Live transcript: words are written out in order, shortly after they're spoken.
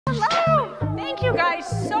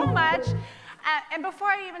guys so much. And before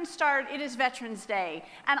I even start, it is Veterans Day.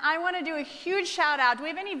 And I want to do a huge shout out. Do we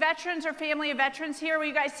have any veterans or family of veterans here? Will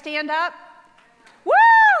you guys stand up? Woo!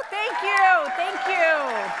 Thank you. Thank you.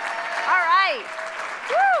 All right.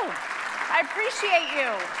 Woo! I appreciate you.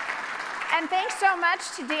 And thanks so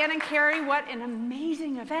much to Dan and Keri. What an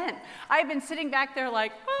amazing event. I've been sitting back there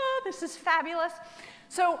like, oh, this is fabulous.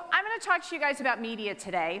 So I'm going to talk to you guys about media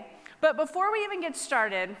today. But before we even get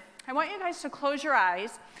started, I want you guys to close your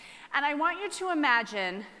eyes. And I want you to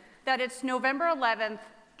imagine that it's November 11th,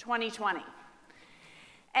 2020.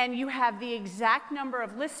 And you have the exact number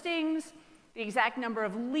of listings, the exact number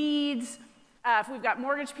of leads. If we've got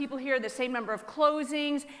mortgage people here, the same number of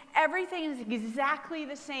closings. Everything is exactly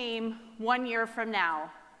the same 1 year from now.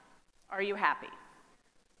 Are you happy?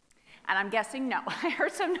 And I'm guessing no. I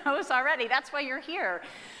heard some no's already. That's why you're here.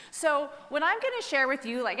 So what I'm going to share with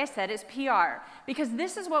you, like I said, is PR. Because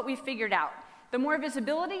this is what we figured out. The more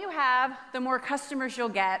visibility you have, the more customers you'll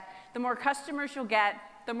get. The more customers you'll get,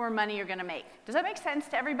 the more money you're going to make. Does that make sense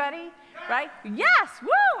to everybody? Right? Yes!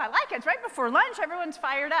 Woo! I like it. It's right before lunch. Everyone's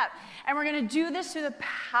fired up. And we're going to do this through the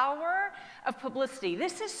power of publicity.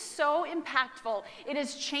 This is so impactful. It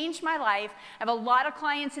has changed my life. I have a lot of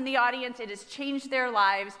clients in the audience. It has changed their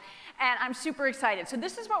lives. And I'm super excited. So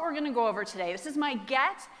this is what we're going to go over today. This is my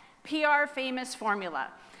Get PR Famous formula.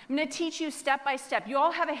 I'm going to teach you step by step. You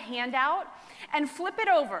all have a handout. And flip it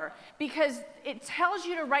over, because it tells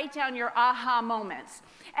you to write down your aha moments.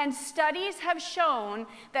 And studies have shown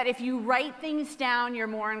that if you write things down, you're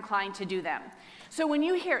more inclined to do them. So when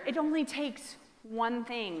you hear, it only takes one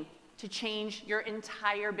thing to change your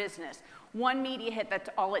entire business. One media hit, that's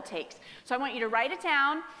all it takes. So I want you to write it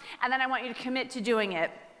down, and then I want you to commit to doing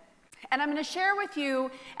it. And I'm going to share with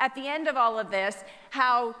you at the end of all of this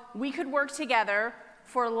how we could work together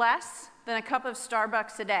for less than a cup of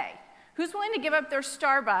Starbucks a day. Who's willing to give up their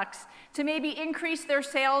Starbucks to maybe increase their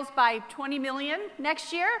sales by 20 million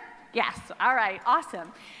next year? Yes, all right,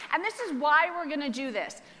 awesome. And this is why we're gonna do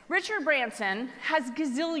this. Richard Branson has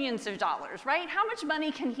gazillions of dollars, right? How much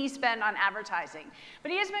money can he spend on advertising?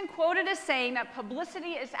 But he has been quoted as saying that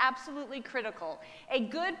publicity is absolutely critical. A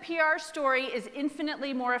good PR story is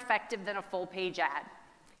infinitely more effective than a full-page ad.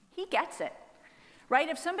 He gets it, right?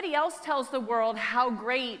 If somebody else tells the world how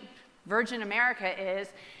great Virgin America is,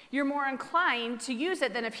 you're more inclined to use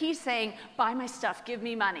it than if he's saying, buy my stuff, give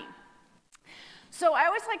me money. So I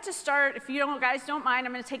always like to start, if you guys don't mind,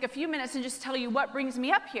 I'm going to take a few minutes and just tell you what brings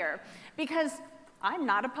me up here. Because I'm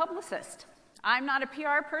not a publicist. I'm not a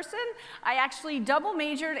PR person. I actually double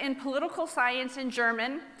majored in political science and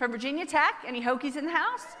German from Virginia Tech. Any Hokies in the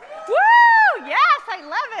house? Woo! Yes, I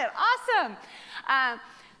love it. Awesome.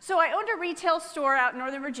 So I owned a retail store out in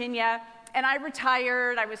Northern Virginia, and I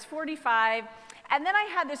retired. I was 45. And then I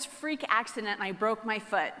had this freak accident and I broke my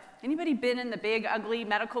foot. Anybody been in the big, ugly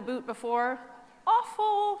medical boot before?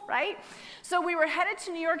 Awful, right? So we were headed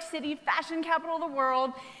to New York City, fashion capital of the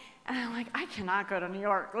world. And I'm like, I cannot go to New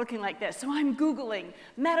York looking like this. So I'm Googling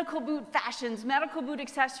medical boot fashions, medical boot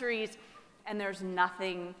accessories, and there's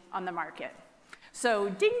nothing on the market. So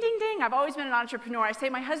ding, ding, ding. I've always been an entrepreneur. I say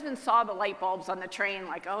my husband saw the light bulbs on the train,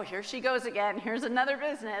 like, oh, here she goes again. Here's another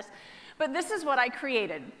business. But this is what I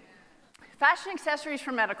created. Fashion accessories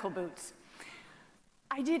for medical boots.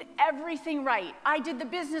 I did everything right. I did the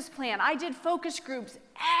business plan. I did focus groups.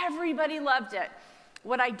 Everybody loved it.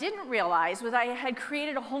 What I didn't realize was I had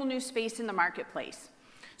created a whole new space in the marketplace.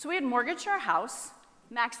 So we had mortgaged our house,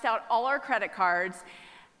 maxed out all our credit cards,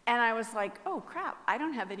 and I was like, oh crap, I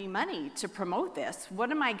don't have any money to promote this. What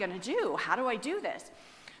am I gonna do? How do I do this?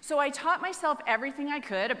 So I taught myself everything I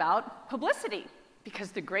could about publicity, because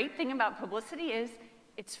the great thing about publicity is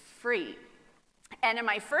it's free. And in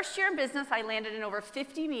my first year in business, I landed in over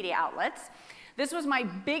 50 media outlets. This was my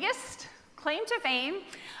biggest claim to fame.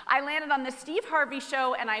 I landed on the Steve Harvey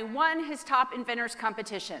show, and I won his Top Inventors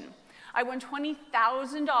competition. I won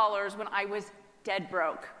 $20,000 when I was dead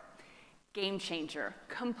broke. Game changer,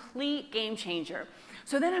 complete game changer.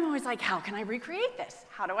 So then I'm always like, how can I recreate this?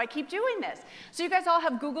 How do I keep doing this? So you guys all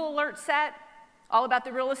have Google alerts set? All about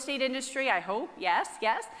the real estate industry, I hope. Yes,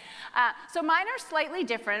 yes. So mine are slightly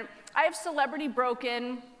different. I have celebrity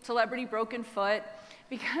broken foot,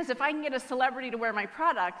 because if I can get a celebrity to wear my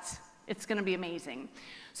product, it's going to be amazing.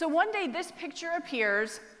 So one day this picture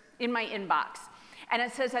appears in my inbox, and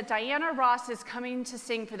it says that Diana Ross is coming to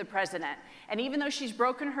sing for the president. And even though she's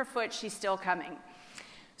broken her foot, she's still coming.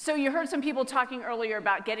 So you heard some people talking earlier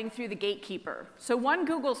about getting through the gatekeeper. So one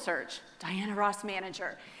Google search, Diana Ross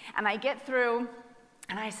manager, and I get through,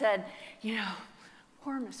 and I said, you know,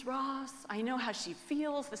 poor Miss Ross, I know how she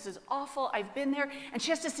feels. This is awful. I've been there. And she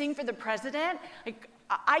has to sing for the president. Like,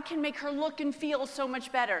 I can make her look and feel so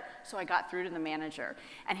much better. So I got through to the manager.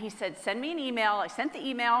 And he said, send me an email. I sent the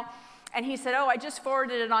email. And he said, oh, I just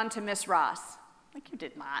forwarded it on to Miss Ross. Like, you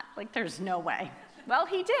did not. Like, there's no way. Well,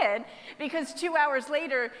 he did, because 2 hours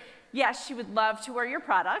later, yes, she would love to wear your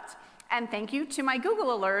product. And thank you to my Google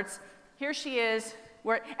alerts. Here she is.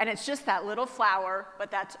 And it's just that little flower,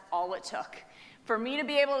 but that's all it took for me to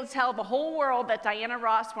be able to tell the whole world that Diana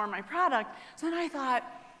Ross wore my product. So then I thought,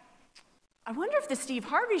 I wonder if the Steve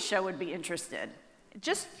Harvey show would be interested.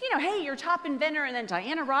 Just, you know, hey, you're top inventor, and then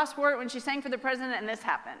Diana Ross wore it when she sang for the president, and this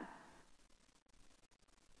happened.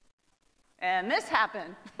 And this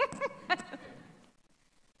happened. Is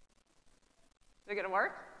it gonna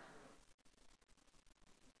work?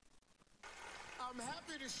 I'm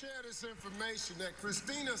happy to share this information that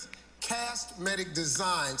Christina's cosmetic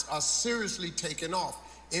designs are seriously taking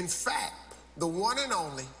off. In fact, the one and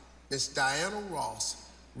only Miss Diana Ross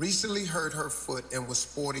recently hurt her foot and was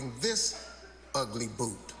sporting this ugly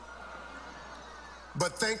boot.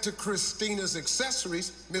 But thanks to Christina's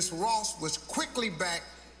accessories, Miss Ross was quickly back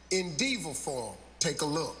in diva form. Take a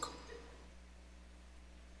look.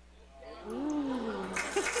 Ooh.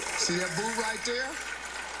 See that boot right there?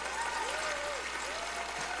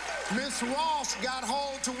 Miss Ross got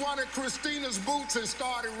hold to one of Christina's boots and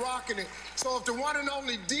started rocking it. So if the one and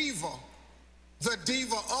only diva, the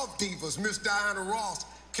diva of divas, Miss Diana Ross,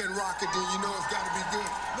 can rock it, then you know it's got to be good.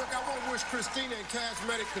 Look, I want to wish Christina and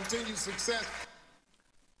Cosmetic continued success.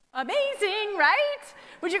 Amazing, right?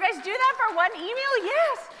 Would you guys do that for one email?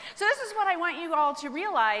 Yes. So this is what I want you all to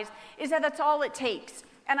realize, is that that's all it takes.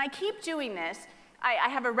 And I keep doing this. I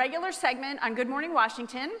have a regular segment on Good Morning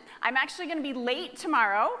Washington. I'm actually going to be late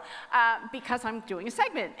tomorrow because I'm doing a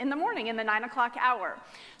segment in the morning in the 9 o'clock hour.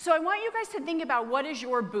 So I want you guys to think about, what is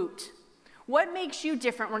your boot? What makes you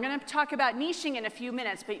different? We're going to talk about niching in a few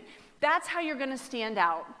minutes, but that's how you're going to stand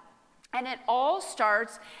out. And it all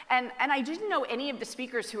starts, and I didn't know any of the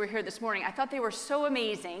speakers who were here this morning. I thought they were so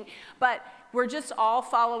amazing, but we're just all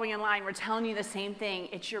following in line. We're telling you the same thing.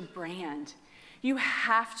 It's your brand. You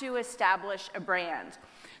have to establish a brand.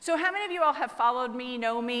 So how many of you all have followed me,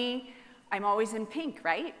 know me? I'm always in pink,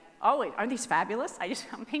 right? Always. Aren't these fabulous?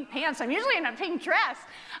 I'm pink pants. I'm usually in a pink dress.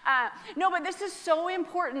 No, but this is so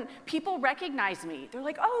important. People recognize me. They're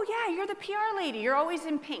like, oh yeah, you're the PR lady. You're always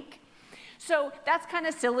in pink. So that's kind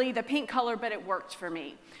of silly, the pink color, but it worked for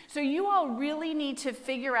me. So you all really need to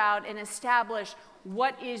figure out and establish,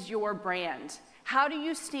 what is your brand? How do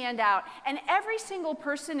you stand out? And every single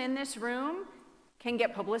person in this room can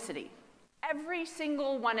get publicity. Every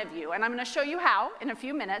single one of you. And I'm going to show you how in a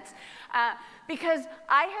few minutes, because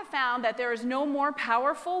I have found that there is no more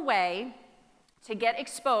powerful way to get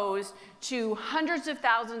exposed to hundreds of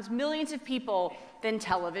thousands, millions of people than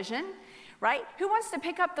television, right? Who wants to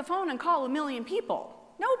pick up the phone and call 1 million people?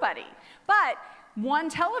 Nobody. But one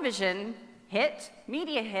television hit,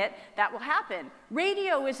 media hit, that will happen.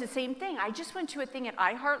 Radio is the same thing. I just went to a thing at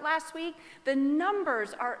iHeart last week. The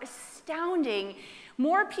numbers are astounding.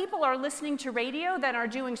 More people are listening to radio than are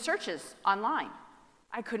doing searches online.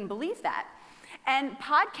 I couldn't believe that. And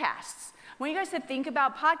podcasts. When you guys think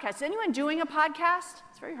about podcasts, is anyone doing a podcast?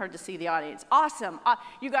 It's very hard to see the audience. Awesome.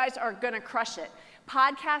 You guys are going to crush it.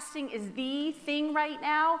 Podcasting is the thing right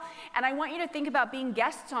now, and I want you to think about being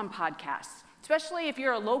guests on podcasts. Especially if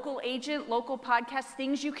you're a local agent, local podcast,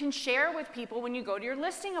 things you can share with people when you go to your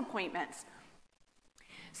listing appointments.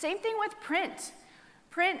 Same thing with print.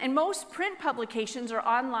 Print, and most print publications are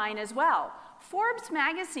online as well. Forbes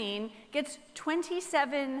magazine gets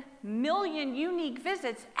 27 million unique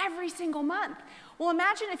visits every single month. Well,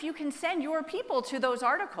 imagine if you can send your people to those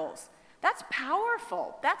articles. That's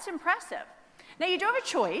powerful. That's impressive. Now, you do have a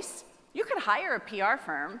choice. You could hire a PR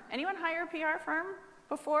firm. Anyone hire a PR firm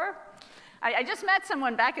before? I just met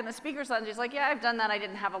someone back in the speaker's lounge. He's like, yeah, I've done that. I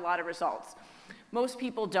didn't have a lot of results. Most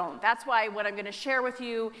people don't. That's why what I'm going to share with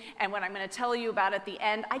you and what I'm going to tell you about at the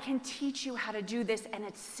end, I can teach you how to do this, and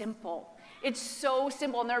it's simple. It's so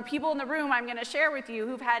simple. And there are people in the room I'm going to share with you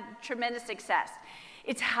who've had tremendous success.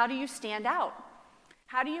 It's, how do you stand out?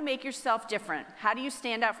 How do you make yourself different? How do you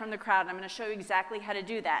stand out from the crowd? And I'm going to show you exactly how to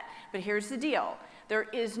do that. But here's the deal. There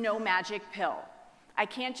is no magic pill. I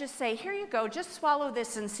can't just say, here you go, just swallow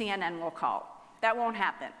this and CNN will call. That won't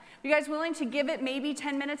happen. You guys willing to give it maybe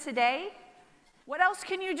 10 minutes a day? What else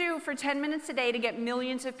can you do for 10 minutes a day to get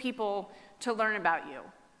millions of people to learn about you?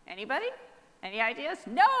 Anybody? Any ideas?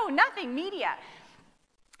 No, nothing. Media.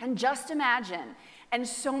 And just imagine, and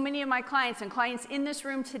so many of my clients and clients in this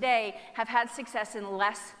room today have had success in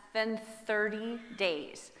less than 30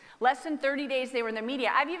 days. Less than 30 days they were in the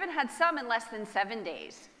media. I've even had some in less than 7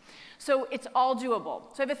 days. So it's all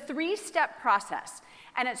doable. So I have a 3-step process,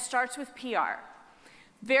 and it starts with PR.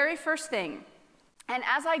 Very first thing, and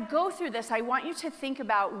as I go through this, I want you to think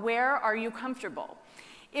about, where are you comfortable?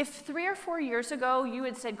 If 3 or 4 years ago you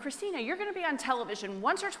had said, Christina, you're going to be on television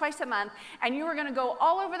once or twice a month, and you were going to go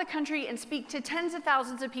all over the country and speak to tens of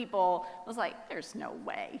thousands of people, I was like, there's no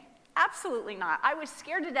way. Absolutely not. I was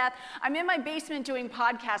scared to death. I'm in my basement doing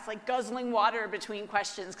podcasts, like guzzling water between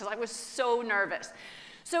questions, because I was so nervous.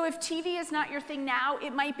 So if TV is not your thing now,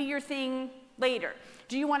 it might be your thing later.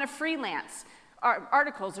 Do you want to freelance?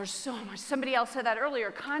 Articles, there's so much. Somebody else said that earlier.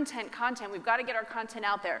 Content. We've got to get our content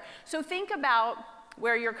out there. So think about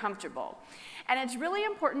where you're comfortable. And it's really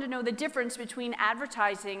important to know the difference between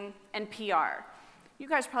advertising and PR. You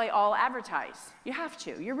guys probably all advertise. You have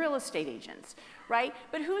to. You're real estate agents, right?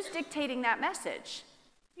 But who's dictating that message?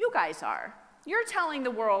 You guys are. You're telling the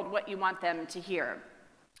world what you want them to hear.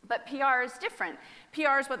 But PR is different.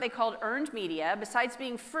 PR is what they called earned media. Besides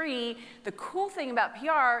being free, the cool thing about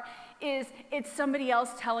PR is it's somebody else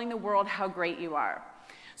telling the world how great you are.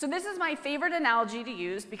 So this is my favorite analogy to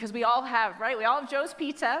use, because we all have, right? We all have Joe's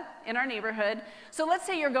Pizza in our neighborhood. So let's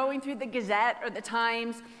say you're going through the Gazette or the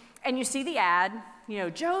Times, and you see the ad, you know,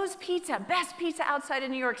 Joe's Pizza, best pizza outside of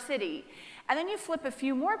New York City. And then you flip a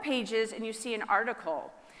few more pages, and you see an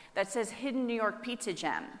article that says Hidden New York Pizza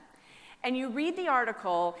Gem. And you read the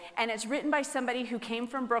article, and it's written by somebody who came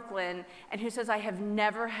from Brooklyn and who says, I have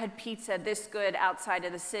never had pizza this good outside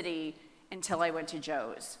of the city until I went to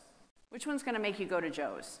Joe's. Which one's going to make you go to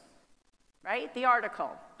Joe's? Right? The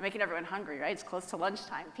article. I'm making everyone hungry, right? It's close to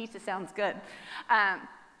lunchtime. Pizza sounds good.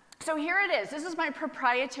 So here it is. This is my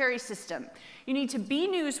proprietary system. You need to be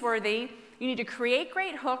newsworthy, you need to create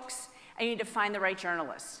great hooks, and you need to find the right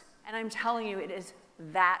journalists. And I'm telling you, it is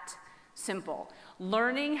that simple.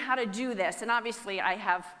 Learning how to do this, and obviously I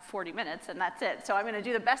have 40 minutes and that's it, so I'm going to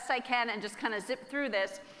do the best I can and just kind of zip through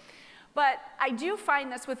this. But I do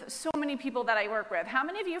find this with so many people that I work with. How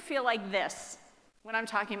many of you feel like this when I'm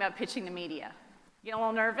talking about pitching the media? You get a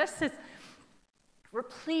little nervous?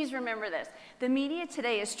 Please remember this. The media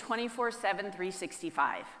today is 24/7,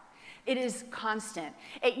 365. It is constant.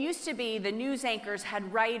 It used to be the news anchors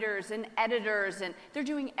had writers and editors, and they're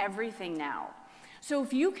doing everything now. So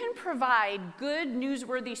if you can provide good,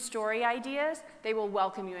 newsworthy story ideas, they will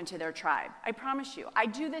welcome you into their tribe. I promise you. I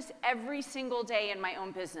do this every single day in my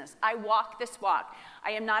own business. I walk this walk.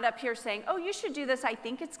 I am not up here saying, oh, you should do this. I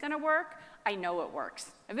think it's going to work. I know it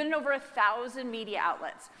works. I've been in over 1,000 media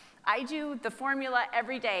outlets. I do the formula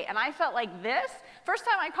every day, and I felt like this. First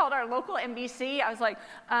time I called our local NBC, I was like,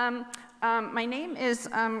 my name is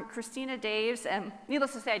Christina Daves, and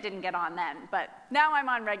needless to say, I didn't get on then, but now I'm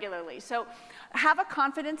on regularly. So have a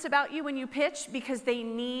confidence about you when you pitch, because they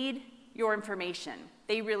need your information.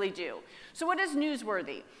 They really do. So what is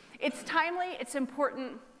newsworthy? It's timely, it's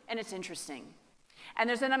important, and it's interesting. And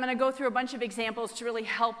I'm going to go through a bunch of examples to really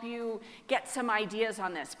help you get some ideas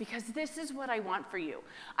on this, because this is what I want for you.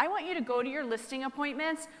 I want you to go to your listing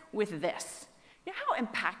appointments with this. You know how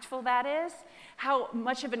impactful that is? How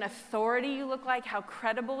much of an authority you look like, how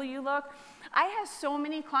credible you look? I have so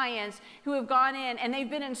many clients who have gone in, and they've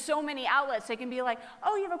been in so many outlets. They can be like,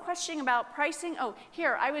 oh, you have a question about pricing? Oh,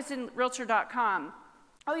 here, I was in Realtor.com.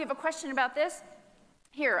 Oh, you have a question about this?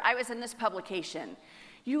 Here, I was in this publication.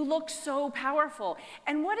 You look so powerful.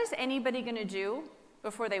 And what is anybody going to do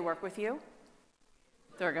before they work with you?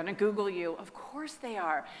 They're going to Google you. Of course they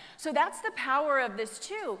are. So that's the power of this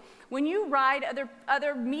too. When you ride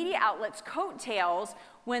other media outlets' coattails,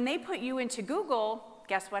 when they put you into Google,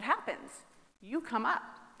 guess what happens? You come up.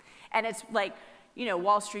 And it's like, you know,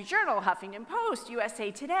 Wall Street Journal, Huffington Post,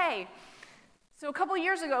 USA Today. So a couple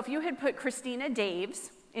years ago, if you had put Christina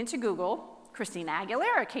Daves into Google, Christina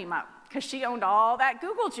Aguilera came up, because she owned all that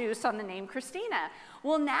Google juice on the name Christina.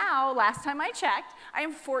 Well, now, last time I checked, I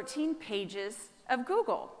have 14 pages of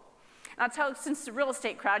Google. And I'll tell, since the real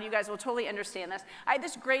estate crowd, you guys will totally understand this. I had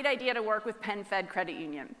this great idea to work with Penn Fed Credit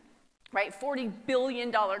Union, right? $40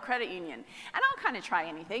 billion credit union. And I'll kind of try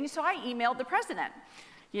anything, so I emailed the president.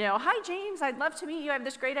 You know, hi, James, I'd love to meet you. I have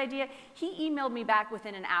this great idea. He emailed me back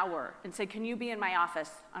within an hour and said, can you be in my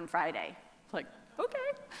office on Friday? It's like, okay.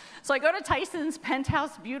 So I go to Tyson's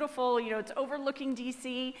penthouse, beautiful, you know, it's overlooking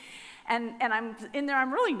DC, and I'm in there,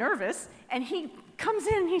 I'm really nervous, and he comes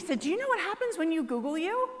in and he said, do you know what happens when you Google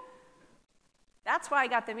you? That's why I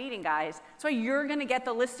got the meeting, guys. That's why you're gonna get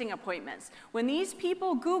the listing appointments. When these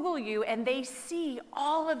people Google you and they see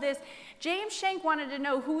all of this, James Schenck wanted to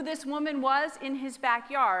know who this woman was in his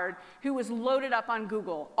backyard who was loaded up on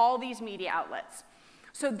Google, all these media outlets.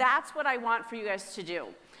 So that's what I want for you guys to do.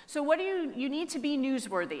 So what do you need to be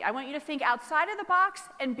newsworthy? I want you to think outside of the box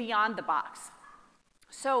and beyond the box.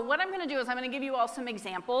 So what I'm going to do is I'm going to give you all some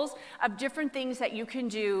examples of different things that you can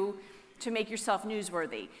do to make yourself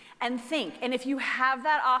newsworthy. And think, and if you have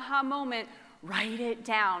that aha moment, write it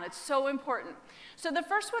down. It's so important. So the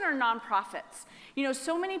first one are nonprofits. You know,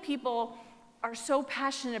 so many people are so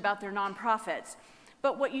passionate about their nonprofits,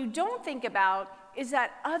 but what you don't think about is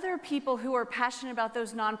that other people who are passionate about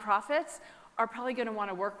those nonprofits are probably going to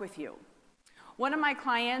want to work with you. One of my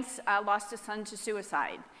clients lost a son to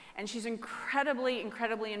suicide, and she's incredibly,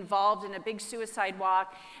 incredibly involved in a big suicide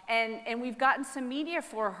walk, and we've gotten some media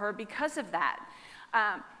for her because of that.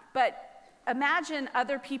 But imagine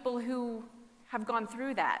other people who have gone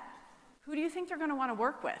through that. Who do you think they're going to want to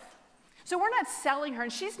work with? So we're not selling her,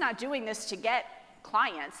 and she's not doing this to get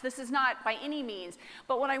clients. This is not by any means.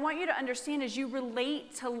 But what I want you to understand is you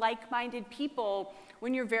relate to like-minded people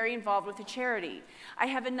when you're very involved with a charity. I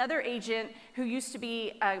have another agent who used to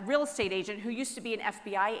be a real estate agent who used to be an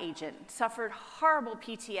FBI agent, suffered horrible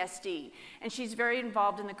PTSD, and she's very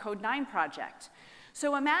involved in the Code 9 project.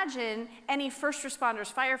 So imagine any first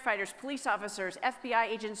responders, firefighters, police officers, FBI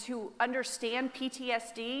agents who understand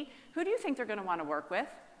PTSD. Who do you think they're going to want to work with?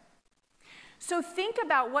 So think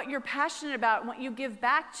about what you're passionate about and what you give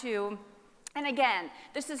back to. And again,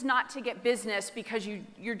 this is not to get business because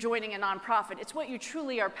you're joining a nonprofit. It's what you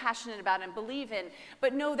truly are passionate about and believe in.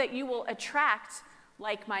 But know that you will attract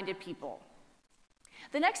like-minded people.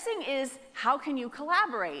 The next thing is, how can you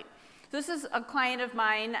collaborate? This is a client of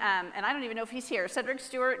mine, and I don't even know if he's here, Cedric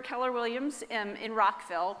Stewart Keller Williams in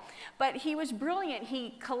Rockville, but he was brilliant.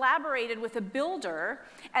 He collaborated with a builder,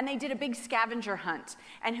 and they did a big scavenger hunt,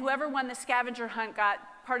 and whoever won the scavenger hunt got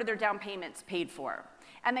part of their down payments paid for,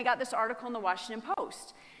 and they got this article in the Washington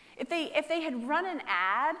Post. If they had run an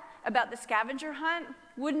ad about the scavenger hunt,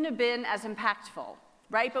 wouldn't have been as impactful,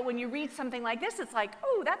 right? But when you read something like this, it's like,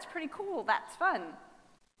 oh, that's pretty cool, that's fun.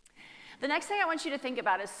 The next thing I want you to think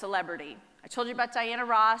about is celebrity. I told you about Diana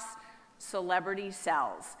Ross. Celebrity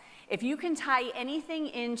sells. If you can tie anything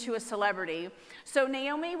into a celebrity. So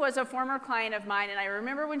Naomi was a former client of mine, and I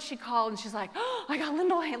remember when she called and she's like, oh, I got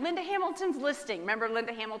Linda Hamilton's listing. Remember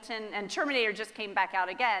Linda Hamilton and Terminator just came back out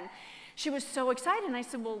again. She was so excited, and I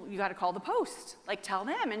said, well, you got to call the Post. Like, tell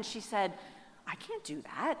them. And she said, I can't do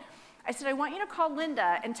that. I said, I want you to call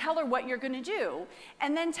Linda and tell her what you're going to do.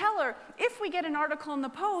 And then tell her, if we get an article in the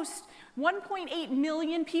Post, 1.8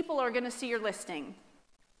 million people are going to see your listing.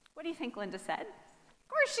 What do you think Linda said? Of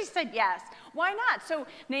course she said yes. Why not? So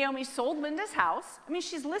Naomi sold Linda's house. I mean,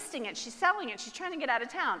 she's listing it. She's selling it. She's trying to get out of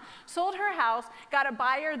town. Sold her house, got a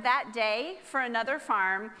buyer that day for another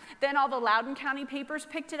farm. Then all the Loudoun County papers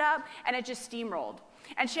picked it up, and it just steamrolled.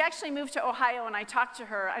 And she actually moved to Ohio, and I talked to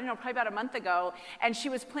her, I don't know, probably about a month ago, and she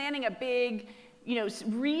was planning a big,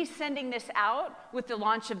 re-sending this out with the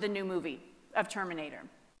launch of the new movie of Terminator.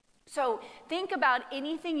 So think about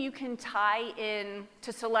anything you can tie in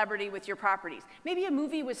to celebrity with your properties. Maybe a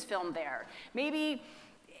movie was filmed there. Maybe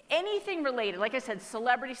anything related, like I said,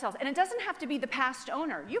 celebrity sales. And it doesn't have to be the past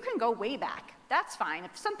owner. You can go way back. That's fine.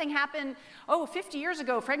 If something happened, 50 years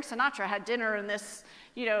ago, Frank Sinatra had dinner in this,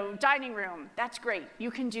 dining room. That's great.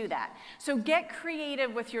 You can do that. So get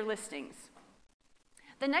creative with your listings.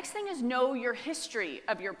 The next thing is know your history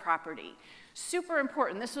of your property. Super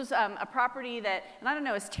important. This was a property that, and I don't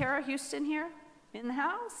know, is Tara Houston here? In the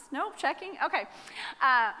house? Nope, checking? Okay.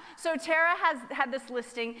 So Tara has had this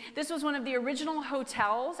listing. This was one of the original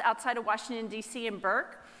hotels outside of Washington, D.C. in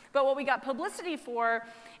Burke. But what we got publicity for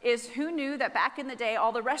is who knew that back in the day,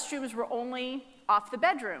 all the restrooms were only off the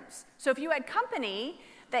bedrooms. So if you had company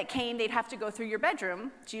that came, they'd have to go through your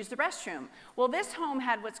bedroom to use the restroom. Well, this home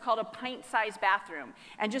had what's called a pint-sized bathroom,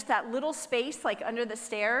 and just that little space like under the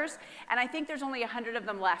stairs, and I think there's only 100 of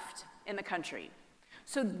them left in the country.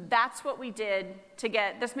 So that's what we did to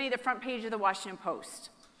get, this made the front page of the Washington Post.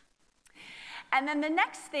 And then the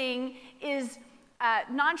next thing is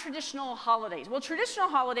non-traditional holidays. Well, traditional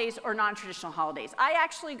holidays or non-traditional holidays. I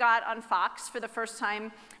actually got on Fox for the first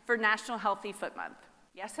time for National Healthy Foot Month.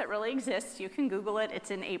 Yes, it really exists. You can Google it.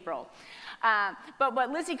 It's in April. But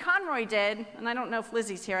what Lizzie Conroy did, and I don't know if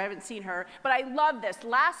Lizzie's here, I haven't seen her, but I love this.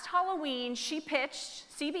 Last Halloween, she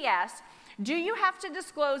pitched CBS, do you have to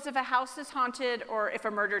disclose if a house is haunted or if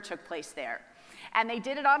a murder took place there? And they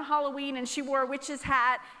did it on Halloween, and she wore a witch's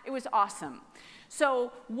hat. It was awesome.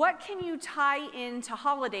 So what can you tie into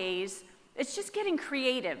holidays? It's just getting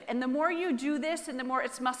creative. And the more you do this, and the more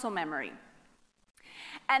it's muscle memory.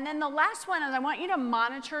 And then the last one is I want you to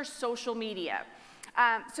monitor social media.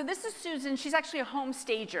 So this is Susan. She's actually a home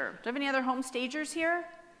stager. Do I have any other home stagers here?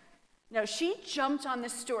 No, she jumped on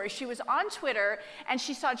this story. She was on Twitter, and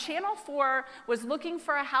she saw Channel 4 was looking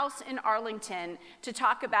for a house in Arlington to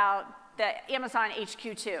talk about the Amazon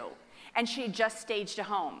HQ2. And she had just staged a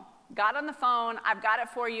home. Got on the phone, I've got it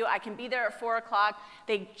for you, I can be there at 4 o'clock.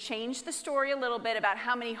 They changed the story a little bit about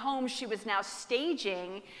how many homes she was now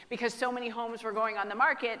staging because so many homes were going on the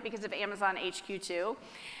market because of Amazon HQ2.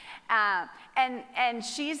 And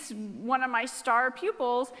she's one of my star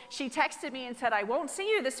pupils. She texted me and said, I won't see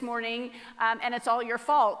you this morning, and it's all your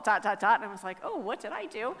fault, ... And I was like, oh, what did I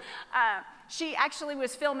do? She actually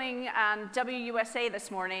was filming WUSA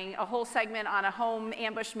this morning, a whole segment on a home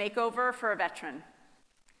ambush makeover for a veteran.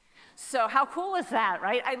 So how cool is that,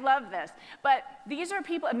 right? I love this. But these are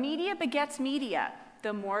people, media begets media.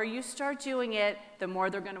 The more you start doing it, the more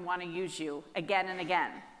they're going to want to use you again and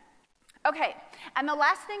again. Okay, and the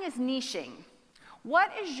last thing is niching.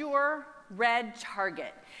 What is your red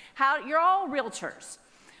target? You're all realtors,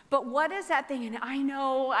 but what is that thing? And I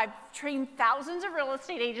know I've trained thousands of real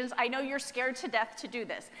estate agents. I know you're scared to death to do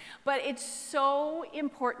this, but it's so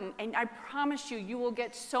important, and I promise you, you will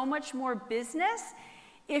get so much more business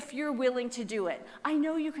if you're willing to do it. I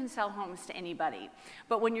know you can sell homes to anybody,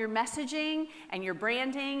 but when your messaging and your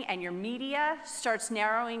branding and your media starts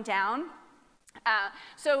narrowing down.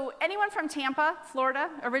 So anyone from Tampa, Florida,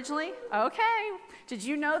 originally? Okay. Did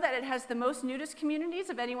you know that it has the most nudist communities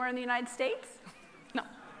of anywhere in the United States? No.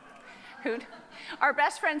 Who'd? Our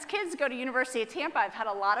best friend's kids go to University of Tampa. I've had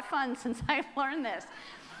a lot of fun since I've learned this.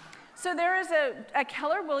 So there is a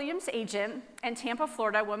Keller Williams agent in Tampa,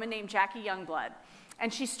 Florida, a woman named Jackie Youngblood.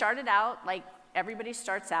 And she started out like everybody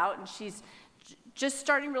starts out, and she's just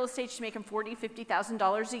starting real estate. She's making $40,000,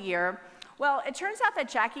 $50,000 a year. Well, it turns out that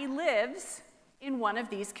Jackie lives in one of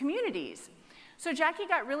these communities. So Jackie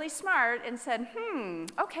got really smart and said,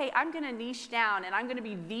 okay, I'm going to niche down, and I'm going to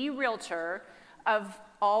be the realtor of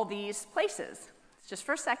all these places. Just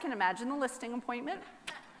for a second, imagine the listing appointment.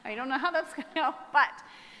 I don't know how that's going to go, but.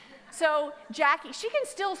 So Jackie, she can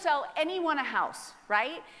still sell anyone a house,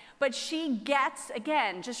 right? But she gets,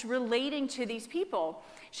 again, just relating to these people.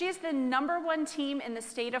 She is the #1 team in the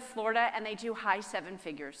state of Florida, and they do high 7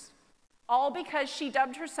 figures. All because she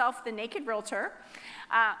dubbed herself the Naked Realtor,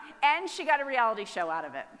 and she got a reality show out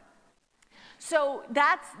of it. So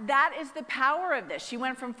that is the power of this. She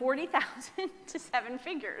went from 40,000 to 7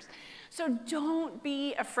 figures. So don't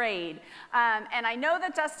be afraid. And I know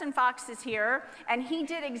that Dustin Fox is here, and he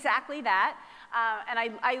did exactly that. And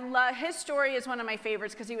I love his story is one of my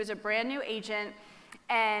favorites because he was a brand new agent.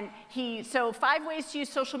 And so 5 ways to use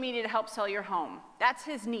social media to help sell your home. That's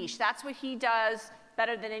his niche. That's what he does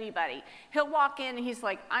better than anybody. He'll walk in and he's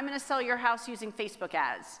like, I'm going to sell your house using Facebook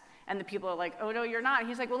ads. And the people are like, oh, no, you're not.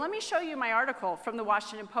 He's like, well, let me show you my article from the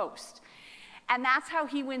Washington Post. And that's how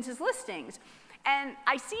he wins his listings. And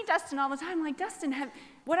I see Dustin all the time. I'm like, Dustin,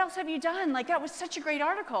 what else have you done? Like, that was such a great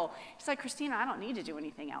article. He's like, Christina, I don't need to do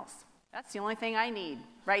anything else. That's the only thing I need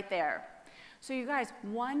right there. So you guys,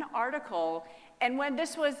 1 article. And when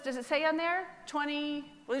this was, does it say on there? It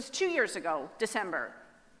was 2 years ago, December.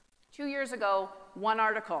 2 years ago, 1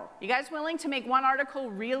 article. You guys willing to make 1 article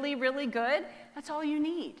really, really good? That's all you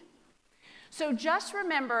need. So just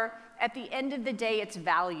remember, at the end of the day, it's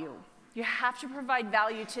value. You have to provide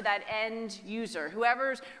value to that end user.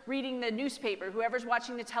 Whoever's reading the newspaper, whoever's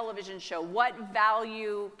watching the television show, what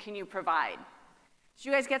value can you provide? Did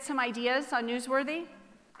you guys get some ideas on Newsworthy?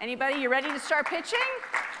 Anybody? You ready to start pitching?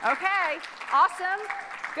 Okay, awesome.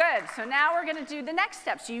 Good, so now we're gonna do the next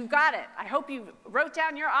step. So you've got it. I hope you wrote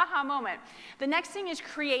down your aha moment. The next thing is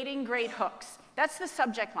creating great hooks. That's the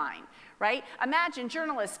subject line, right? Imagine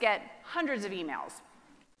journalists get hundreds of emails.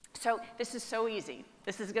 So this is so easy.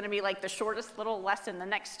 This is gonna be like the shortest little lesson. The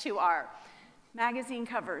next 2 are magazine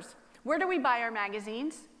covers. Where do we buy our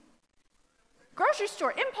magazines? Grocery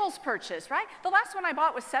store, impulse purchase, right? The last one I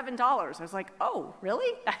bought was $7. I was like, oh,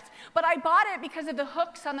 really? But I bought it because of the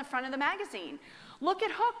hooks on the front of the magazine. Look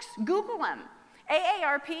at hooks, Google them.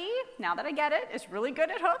 AARP, now that I get it, is really good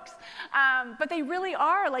at hooks. But they really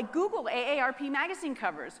are, like Google AARP magazine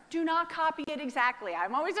covers. Do not copy it exactly.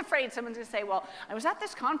 I'm always afraid someone's gonna say, well, I was at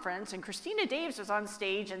this conference and Christina Daves was on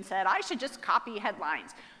stage and said, I should just copy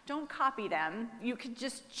headlines. Don't copy them. You could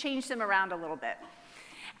just change them around a little bit.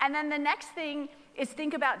 And then the next thing is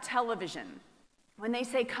think about television. When they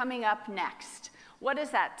say coming up next, what is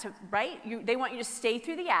that, right? They want you to stay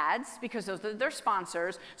through the ads because those are their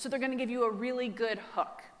sponsors, so they're gonna give you a really good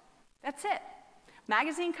hook. That's it.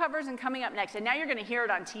 Magazine covers and coming up next. And now you're gonna hear it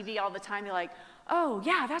on TV all the time. You're like, oh,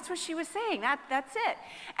 yeah, that's what she was saying. That's it.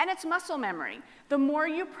 And it's muscle memory. The more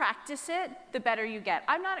you practice it, the better you get.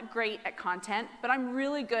 I'm not great at content, but I'm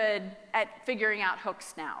really good at figuring out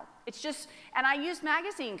hooks now. It's just, and I use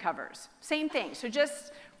magazine covers. Same thing. So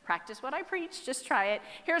just practice what I preach. Just try it.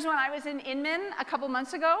 Here's when I was in Inman a couple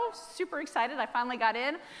months ago. Super excited. I finally got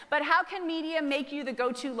in. But how can media make you the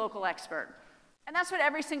go-to local expert? And that's what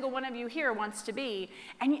every single one of you here wants to be.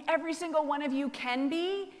 And every single one of you can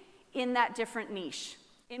be in that different niche,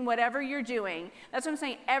 in whatever you're doing. That's what I'm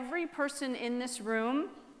saying. Every person in this room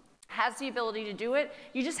has the ability to do it.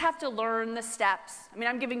 You just have to learn the steps. I mean,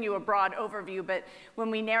 I'm giving you a broad overview, but when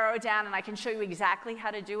we narrow it down and I can show you exactly how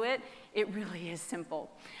to do it, it really is simple.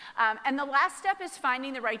 And the last step is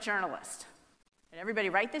finding the right journalist. And everybody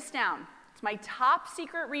write this down. It's my top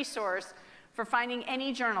secret resource for finding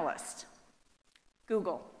any journalist.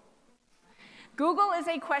 Google. Google is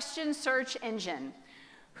a question search engine.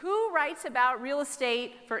 Who writes about real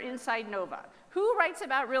estate for Inside Nova? Who writes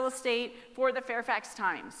about real estate for the Fairfax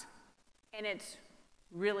Times? And it's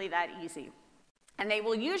really that easy. And they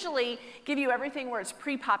will usually give you everything where it's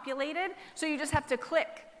pre-populated, so you just have to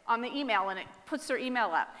click on the email and it puts their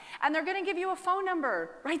email up. And they're gonna give you a phone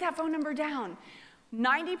number. Write that phone number down.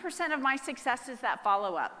 90% of my success is that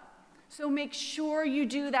follow-up. So make sure you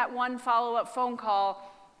do that one follow-up phone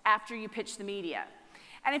call after you pitch the media.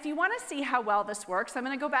 And if you want to see how well this works, I'm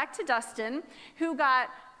going to go back to Dustin, who got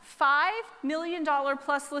 $5 million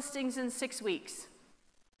plus listings in 6 weeks.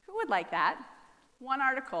 Who would like that? One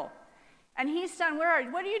article. And he's done, what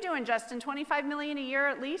are you doing, Justin? 25 million a year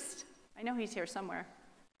at least? I know he's here somewhere.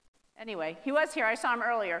 Anyway, he was here. I saw him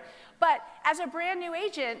earlier. But as a brand new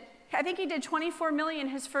agent, I think he did 24 million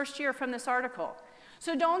his first year from this article.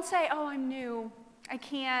 So don't say, oh, I'm new, I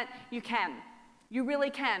can't. You can. You really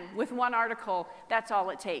can. With one article, that's all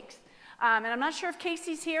it takes. And I'm not sure if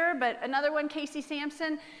Casey's here, but another one, Casey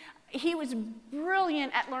Sampson, he was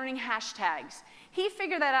brilliant at learning hashtags. He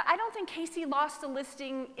figured that out. I don't think Casey lost a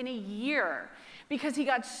listing in a year because he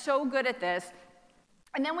got so good at this.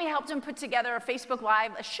 And then we helped him put together a Facebook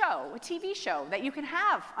Live, a show, a TV show that you can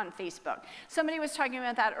have on Facebook. Somebody was talking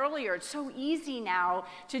about that earlier. It's so easy now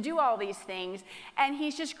to do all these things. And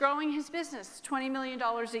he's just growing his business, $20 million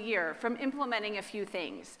a year from implementing a few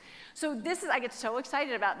things. So I get so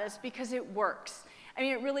excited about this because it works. I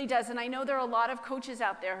mean, it really does. And I know there are a lot of coaches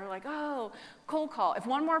out there who are like, oh, cold call. If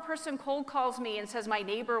one more person cold calls me and says my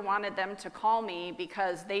neighbor wanted them to call me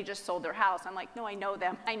because they just sold their house, I'm like, no, I know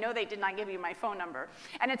them. I know they did not give you my phone number.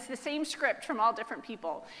 And it's the same script from all different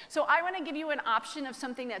people. So I want to give you an option of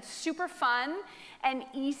something that's super fun and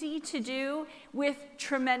easy to do with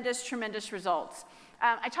tremendous, tremendous results.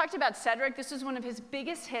 I talked about Cedric. This is one of his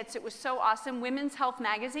biggest hits. It was so awesome. Women's Health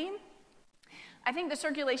Magazine. I think the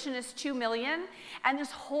circulation is 2 million, and this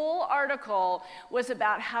whole article was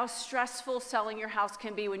about how stressful selling your house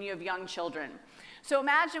can be when you have young children. So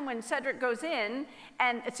imagine when Cedric goes in,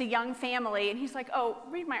 and it's a young family, and he's like, oh,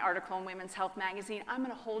 read my article in Women's Health Magazine. I'm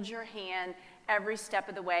gonna hold your hand every step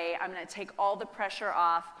of the way. I'm gonna take all the pressure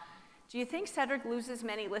off. Do you think Cedric loses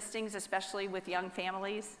many listings, especially with young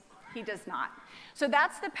families? He does not. So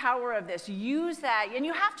that's the power of this. Use that, and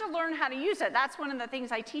you have to learn how to use it. That's one of the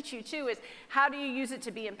things I teach you too, is how do you use it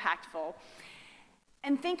to be impactful?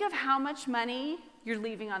 And think of how much money you're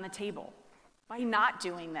leaving on the table by not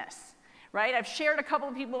doing this, right? I've shared a couple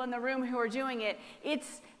of people in the room who are doing it.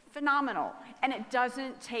 It's phenomenal, and it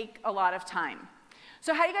doesn't take a lot of time.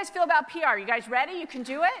 So how do you guys feel about PR? You guys ready? You can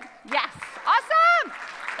do it? Yes. Awesome.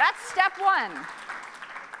 That's step one.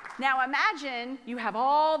 Now imagine you have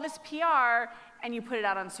all this PR and you put it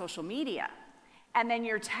out on social media. And then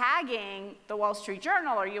you're tagging the Wall Street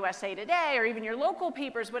Journal or USA Today or even your local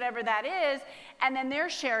papers, whatever that is, and then they're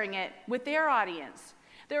sharing it with their audience.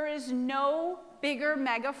 There is no bigger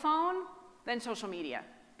megaphone than social media,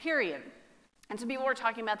 period. And some people were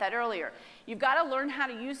talking about that earlier. You've got to learn how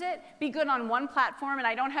to use it, be good on one platform, and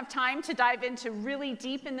I don't have time to dive into really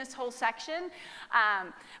deep in this whole section,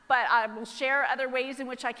 but I will share other ways in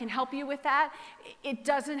which I can help you with that. It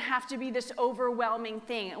doesn't have to be this overwhelming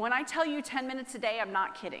thing. When I tell you 10 minutes a day, I'm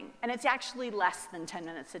not kidding, and it's actually less than 10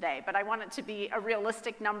 minutes a day, but I want it to be a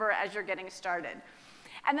realistic number as you're getting started.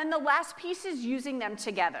 And then the last piece is using them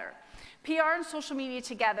together. PR and social media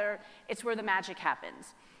together, it's where the magic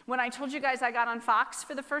happens. When I told you guys I got on Fox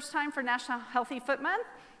for the first time for National Healthy Foot Month,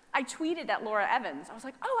 I tweeted at Laura Evans. I was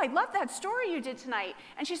like, oh, I love that story you did tonight.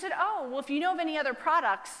 And she said, oh, well, if you know of any other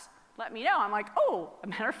products, let me know. I'm like, oh, a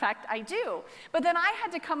matter of fact, I do. But then I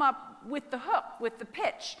had to come up with the hook, with the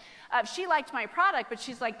pitch. She liked my product, but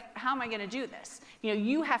she's like, how am I going to do this? You know,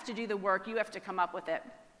 you have to do the work. You have to come up with it.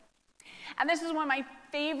 And this is one of my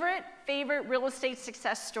favorite real estate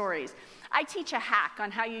success stories. I teach a hack on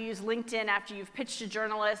how you use LinkedIn after you've pitched to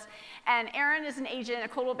journalists. And Aaron is an agent, a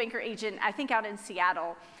Coldwell Banker agent, I think out in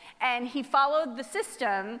Seattle. And he followed the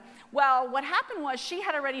system. Well, what happened was she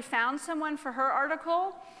had already found someone for her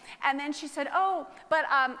article. And then she said, oh, but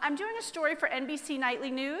I'm doing a story for NBC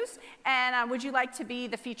Nightly News. And would you like to be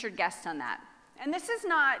the featured guest on that? And this is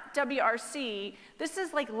not WRC. This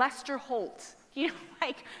is like Lester Holt. You know,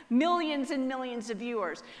 like millions and millions of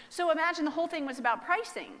viewers. So imagine the whole thing was about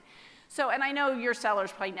pricing. So, and I know your sellers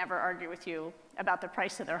probably never argue with you about the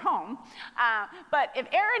price of their home. But if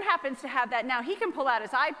Aaron happens to have that now, he can pull out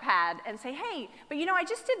his iPad and say, hey, but you know, I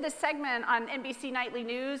just did this segment on NBC Nightly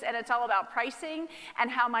News, and it's all about pricing and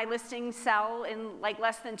how my listings sell in like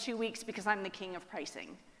less than 2 weeks because I'm the king of pricing.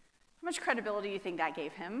 How much credibility do you think that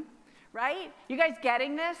gave him? Right? You guys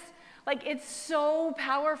getting this? Like, it's so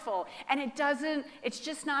powerful, and it's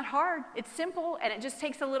just not hard. It's simple, and it just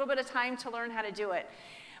takes a little bit of time to learn how to do it.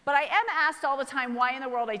 But I am asked all the time why in the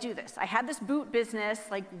world I do this. I had this boot business,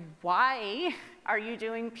 like, why are you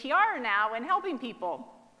doing PR now and helping people?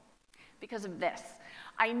 Because of this.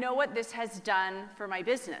 I know what this has done for my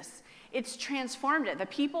business. It's transformed it. The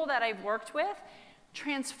people that I've worked with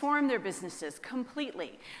transformed their businesses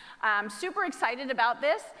completely. I'm super excited about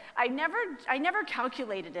this. I never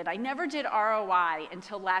calculated it. I never did ROI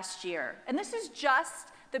until last year. And this is just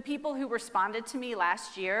the people who responded to me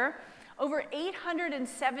last year. Over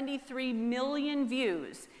 873 million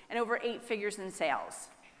views and over 8 figures in sales.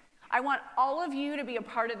 I want all of you to be a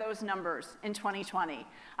part of those numbers in 2020.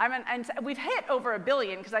 And we've hit over 1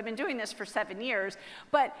 billion because I've been doing this for 7 years.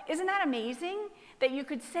 But isn't that amazing that you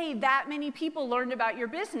could say that many people learned about your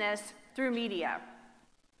business through media?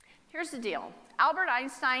 Here's the deal. Albert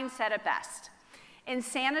Einstein said it best.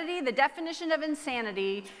 Insanity, the definition of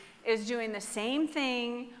insanity, is doing the same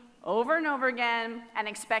thing over and over again and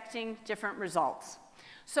expecting different results.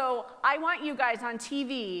 So I want you guys on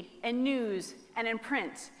TV and news and in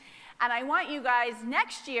print. And I want you guys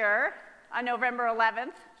next year, on November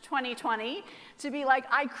 11th, 2020, to be like,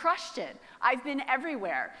 I crushed it. I've been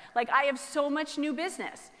everywhere. Like, I have so much new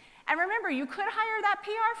business. And remember, you could hire that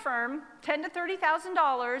PR firm, $10,000 to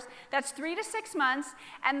 $30,000. That's 3 to 6 months.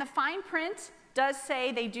 And the fine print does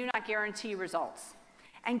say they do not guarantee results.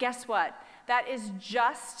 And guess what? That is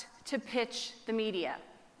just to pitch the media.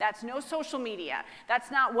 That's no social media. That's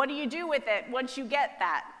not what do you do with it once you get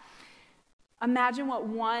that. Imagine what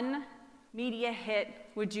one media hit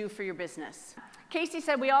would do for your business. Casey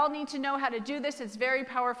said we all need to know how to do this. It's very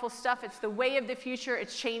powerful stuff. It's the way of the future.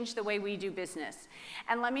 It's changed the way we do business.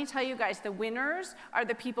 And let me tell you guys, the winners are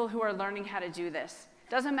the people who are learning how to do this.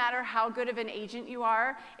 Doesn't matter how good of an agent you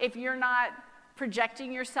are. If you're not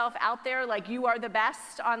projecting yourself out there like you are the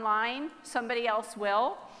best online, somebody else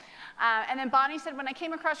will. And then Bonnie said, when I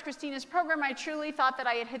came across Christina's program, I truly thought that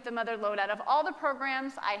I had hit the mother lode. Out of all the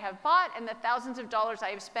programs I have bought and the thousands of dollars I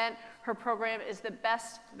have spent, her program is the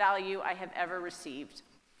best value I have ever received.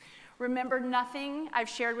 Remember, nothing I've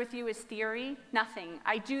shared with you is theory, nothing.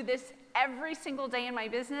 I do this every single day in my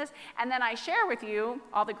business, and then I share with you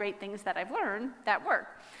all the great things that I've learned that work.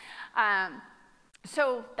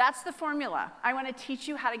 So that's the formula. I want to teach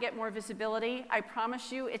you how to get more visibility. I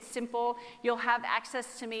promise you, it's simple. You'll have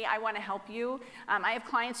access to me. I want to help you. I have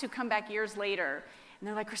clients who come back years later, and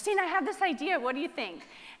they're like, Christina, I have this idea. What do you think?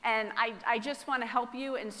 And I just want to help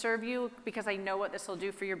you and serve you because I know what this will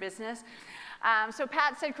do for your business. So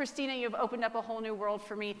Pat said, Christina, you've opened up a whole new world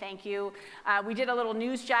for me. Thank you. We did a little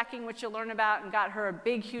newsjacking, which you'll learn about, and got her a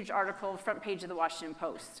big, huge article, front page of the Washington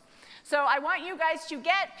Post. So I want you guys to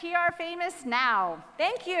get PR famous now.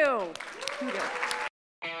 Thank you.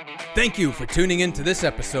 Thank you for tuning in to this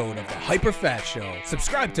episode of the HyperFast Show.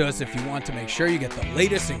 Subscribe to us if you want to make sure you get the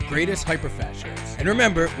latest and greatest HyperFast shows. And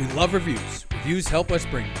remember, we love reviews. Reviews help us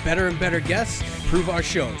bring better and better guests and improve our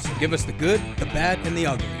shows. So give us the good, the bad, and the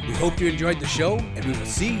ugly. We hope you enjoyed the show, and we will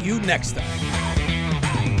see you next time.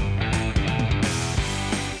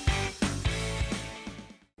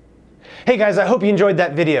 Hey guys, I hope you enjoyed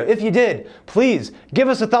that video. If you did, please give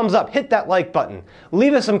us a thumbs up, hit that like button,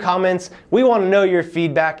 leave us some comments. We want to know your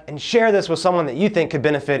feedback, and share this with someone that you think could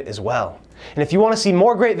benefit as well. And if you want to see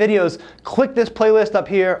more great videos, click this playlist up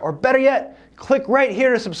here, or better yet, click right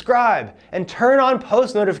here to subscribe and turn on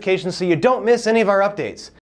post notifications so you don't miss any of our updates.